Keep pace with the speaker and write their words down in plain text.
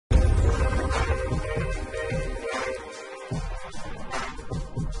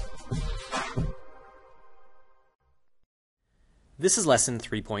This is lesson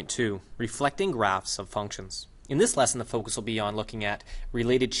 3.2, reflecting graphs of functions. In this lesson, the focus will be on looking at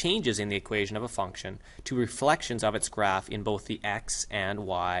related changes in the equation of a function to reflections of its graph in both the x and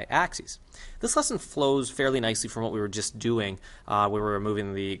y axes. This lesson flows fairly nicely from what we were just doing, where we were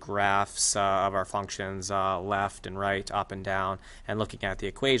moving the graphs of our functions left and right, up and down, and looking at the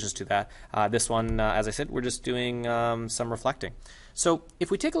equations to that. This one, as I said, we're just doing some reflecting. So if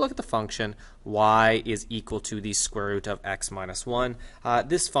we take a look at the function y is equal to the square root of x minus 1,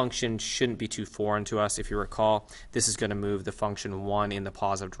 this function shouldn't be too foreign to us. If you recall, this is going to move the function 1 in the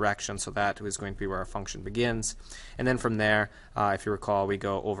positive direction, so that is going to be where our function begins. And then from there, if you recall, we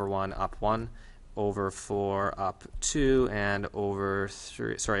go over 1, up 1, over 4, up 2, and over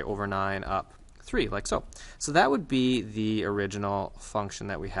 9, up 3, like so. So that would be the original function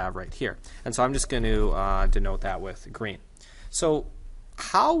that we have right here. And so I'm just going to denote that with green. So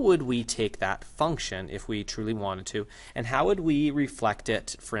how would we take that function if we truly wanted to, and how would we reflect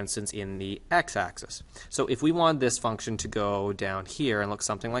it, for instance, in the x-axis? So if we wanted this function to go down here and look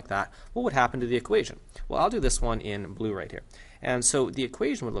something like that, what would happen to the equation? Well, I'll do this one in blue right here. And so the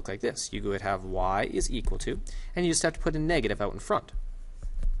equation would look like this. You would have y is equal to, and you just have to put a negative out in front.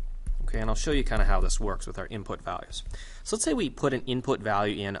 Okay, and I'll show you kind of how this works with our input values. So let's say we put an input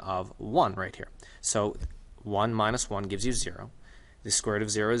value in of 1 right here. So 1 minus 1 gives you 0. The square root of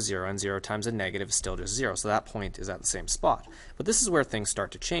 0 is 0, and 0 times a negative is still just 0. So that point is at the same spot. But this is where things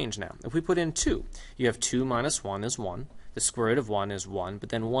start to change now. If we put in 2, you have 2 minus 1 is 1. The square root of 1 is 1, but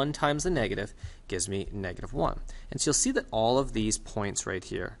then 1 times the negative gives me negative 1. And so you'll see that all of these points right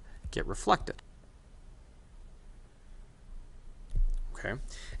here get reflected. Okay.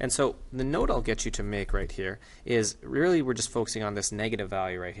 And so the note I'll get you to make right here is really we're just focusing on this negative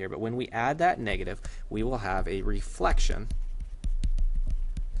value right here, but when we add that negative, we will have a reflection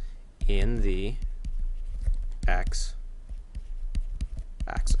in the x-axis.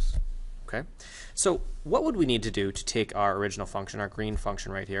 Okay? So what would we need to do to take our original function, our green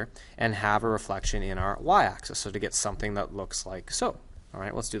function right here, and have a reflection in our y-axis, so to get something that looks like so? All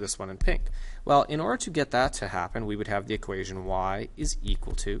right, let's do this one in pink. Well, in order to get that to happen, we would have the equation y is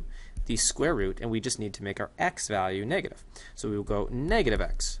equal to the square root, and we just need to make our x value negative. So we will go negative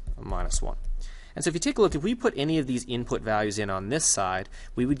x minus 1. And so if you take a look, if we put any of these input values in on this side,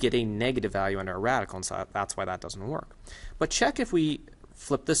 we would get a negative value under our radical, and so that's why that doesn't work. But check if we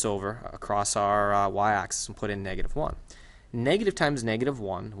flip this over across our y-axis and put in negative 1. Negative times negative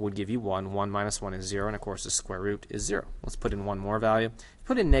 1 would give you 1. 1 minus 1 is 0, and of course the square root is 0. Let's put in one more value.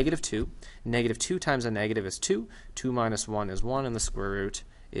 Put in negative 2. Negative 2 times a negative is 2. 2 minus 1 is 1, and the square root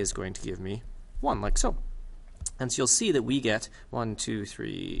is going to give me 1, like so. And so you'll see that we get 1, 2,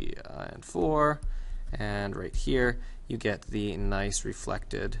 3, and 4, and right here you get the nice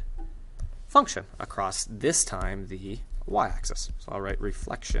reflected function across, this time, the y-axis. So I'll write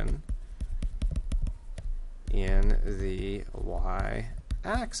reflection in the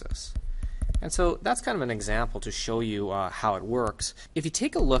y-axis. And so that's kind of an example to show you how it works. If you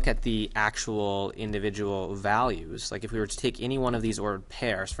take a look at the actual individual values, like if we were to take any one of these ordered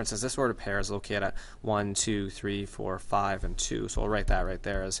pairs, for instance, this ordered pair is located at 1, 2, 3, 4, 5, and 2. So I'll write that right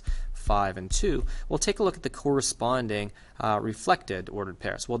there as 5 and 2. We'll take a look at the corresponding reflected ordered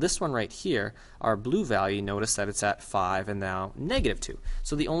pairs. Well, this one right here, our blue value, notice that it's at 5 and now negative 2.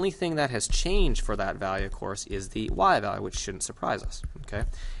 So the only thing that has changed for that value, of course, is the y value, which shouldn't surprise us. Okay?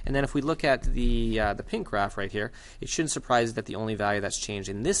 And then if we look at the pink graph right here, it shouldn't surprise us that the only value that's changed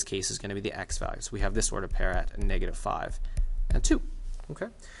in this case is going to be the x value. So we have this ordered pair at negative 5 and 2. Okay,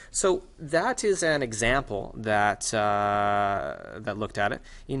 so that is an example that that looked at it.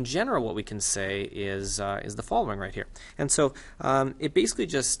 In general, what we can say is the following right here. And so it basically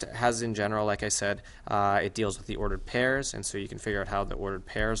just has, in general, like I said, it deals with the ordered pairs, and so you can figure out how the ordered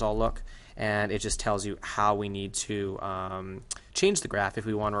pairs all look, and it just tells you how we need to change the graph if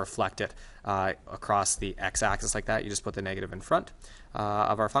we want to reflect it across the x-axis like that. You just put the negative in front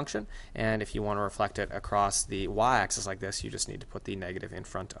of our function, and if you want to reflect it across the y-axis like this, you just need to put the negative in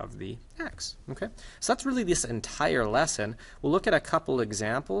front of the x. Okay, so that's really this entire lesson. We'll look at a couple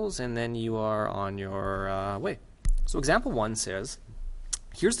examples, and then you are on your way. So example 1 says,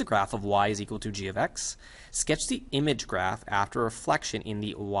 here's the graph of y is equal to g of x. Sketch the image graph after reflection in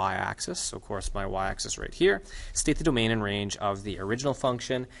the y-axis. So of course my y-axis right here. State the domain and range of the original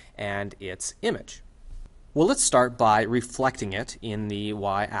function and its image. Well, let's start by reflecting it in the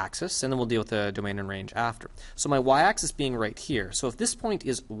y-axis, and then we'll deal with the domain and range after. So my y-axis being right here, so if this point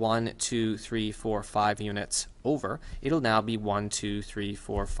is 1, 2, 3, 4, 5 units over, it'll now be 1, 2, 3,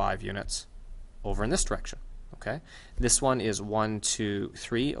 4, 5 units over in this direction. Okay, this one is 1, 2,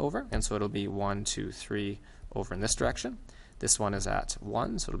 3 over, and so it'll be 1, 2, 3 over in this direction. This one is at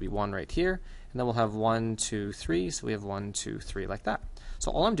 1, so it'll be 1 right here. And then we'll have 1, 2, 3, so we have 1, 2, 3 like that.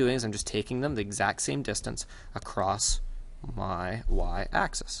 So all I'm doing is I'm just taking them the exact same distance across my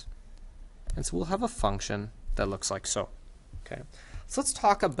y-axis. And so we'll have a function that looks like so. Okay. So let's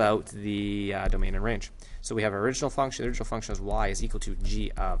talk about the domain and range. So we have our original function. The original function is y is equal to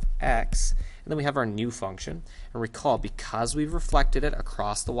g of x. And then we have our new function. And recall, because we've reflected it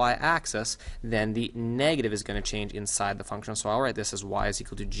across the y-axis, then the negative is going to change inside the function. So I'll write this as y is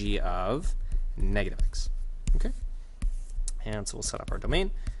equal to g of negative x. Okay. And so we'll set up our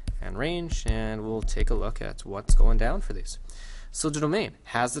domain and range, and we'll take a look at what's going down for these. So the domain,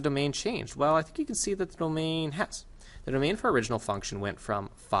 has the domain changed? Well, I think you can see that the domain has. The domain for our original function went from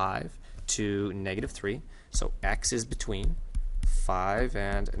 5 to -3, so x is between 5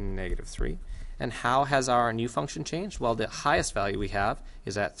 and -3. And how has our new function changed? Well, the highest value we have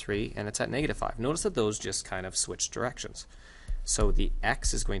is at 3, and it's at -5. Notice that those just kind of switch directions. So the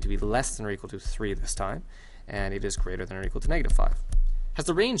x is going to be less than or equal to 3 this time, and it is greater than or equal to -5. Has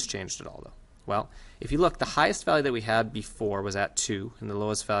the range changed at all, though? Well, if you look, the highest value that we had before was at 2, and the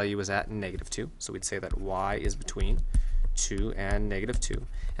lowest value was at -2. So we'd say that y is between 2 and -2.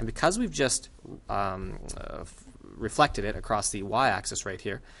 And because we've just reflected it across the y-axis right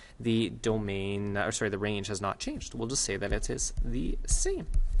here, the domain, the range has not changed. We'll just say that it is the same.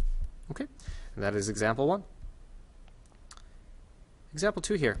 Okay, and that is example 1. Example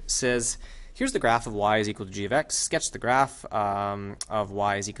 2 here says, here's the graph of y is equal to g of x. Sketch the graph of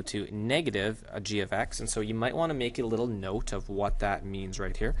y is equal to negative g of x. And so you might want to make a little note of what that means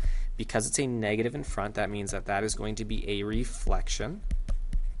right here. Because it's a negative in front, that means that that is going to be a reflection,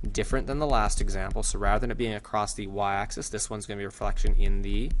 different than the last example. So rather than it being across the y-axis, this one's going to be a reflection in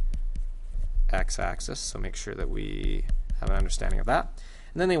the x-axis. So make sure that we have an understanding of that.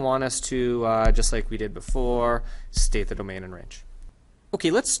 And then they want us to, just like we did before, state the domain and range. Okay,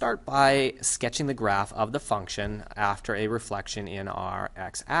 let's start by sketching the graph of the function after a reflection in our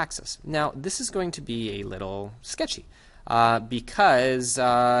x-axis. Now, this is going to be a little sketchy because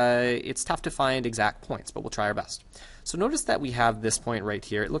it's tough to find exact points, but we'll try our best. So notice that we have this point right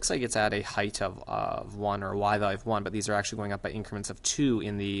here. It looks like it's at a height of 1 or y value of 1, but these are actually going up by increments of 2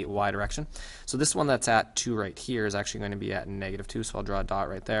 in the y direction. So this one that's at 2 right here is actually going to be at -2, so I'll draw a dot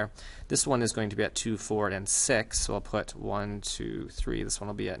right there. This one is going to be at 2, 4, and 6, so I'll put 1, 2, 3. This one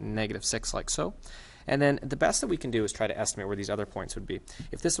will be at -6 like so. And then the best that we can do is try to estimate where these other points would be.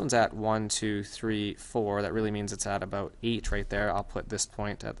 If this one's at 1, 2, 3, 4, that really means it's at about 8 right there. I'll put this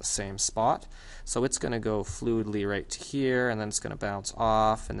point at the same spot. So it's going to go fluidly right to here, and then it's going to bounce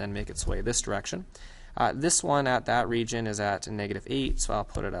off and then make its way this direction. This one at that region is at -8, so I'll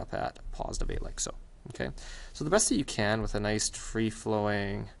put it up at +8 like so. Okay. So the best that you can with a nice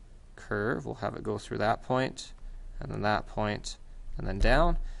free-flowing curve, we'll have it go through that point, and then that point, and then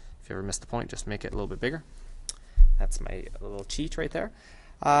down. If you ever miss the point, just make it a little bit bigger. That's my little cheat right there.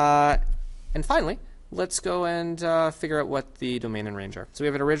 And finally, let's go and figure out what the domain and range are. So we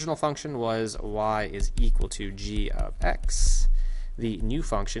have an original function was y is equal to g of x. The new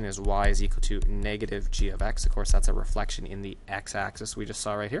function is y is equal to -g of x. Of course, that's a reflection in the x-axis we just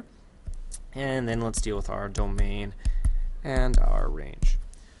saw right here. And then let's deal with our domain and our range.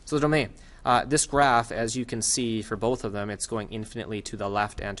 So the domain. This graph, as you can see for both of them, it's going infinitely to the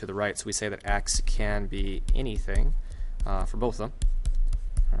left and to the right. So we say that x can be anything for both of them.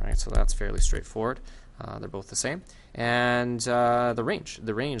 All right, so that's fairly straightforward. They're both the same. And the range.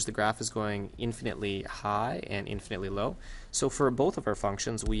 The graph is going infinitely high and infinitely low. So for both of our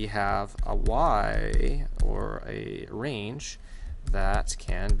functions, we have a y, or a range, that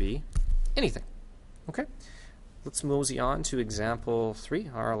can be anything. Okay? Let's mosey on to example 3,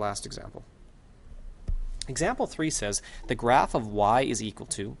 our last example. Example 3 says the graph of y is equal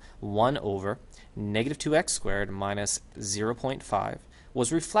to 1 over -2x squared minus 0.5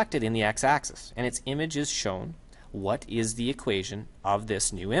 was reflected in the x-axis, and its image is shown. What is the equation of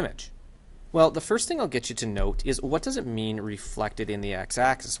this new image? Well, the first thing I'll get you to note is, what does it mean reflected in the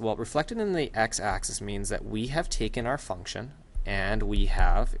x-axis? Well, reflected in the x-axis means that we have taken our function, and we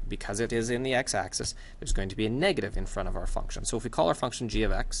have, because it is in the x-axis, there's going to be a negative in front of our function. So if we call our function g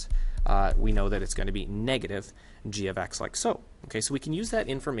of x, we know that it's going to be negative g of x like so. Okay, so we can use that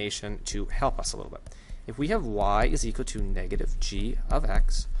information to help us a little bit. If we have y is equal to negative g of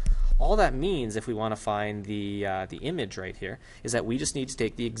x, all that means, if we want to find the image right here, is that we just need to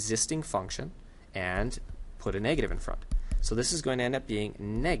take the existing function and put a negative in front. So this is going to end up being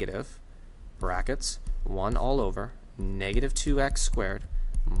negative, brackets, 1 all over, -2x squared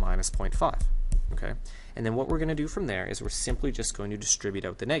minus 0.5. Okay, and then what we're going to do from there is we're simply just going to distribute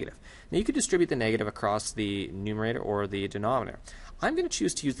out the negative. Now you could distribute the negative across the numerator or the denominator. I'm going to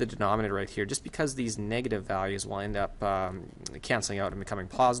choose to use the denominator right here just because these negative values will end up canceling out and becoming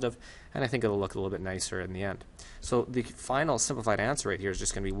positive, and I think it'll look a little bit nicer in the end. So the final simplified answer right here is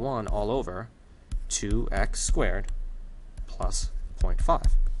just going to be 1 all over 2x squared plus 0.5.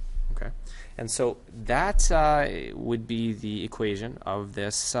 Okay, and so that would be the equation of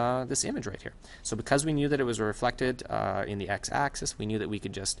this this image right here. So because we knew that it was reflected in the x-axis, we knew that we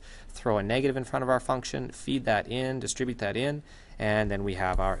could just throw a negative in front of our function, feed that in, distribute that in, and then we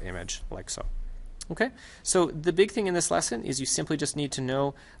have our image like so. Okay, so the big thing in this lesson is you simply just need to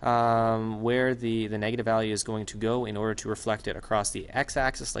know where the negative value is going to go in order to reflect it across the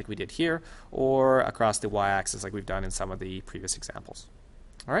x-axis like we did here, or across the y-axis like we've done in some of the previous examples.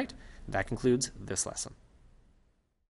 All right, that concludes this lesson.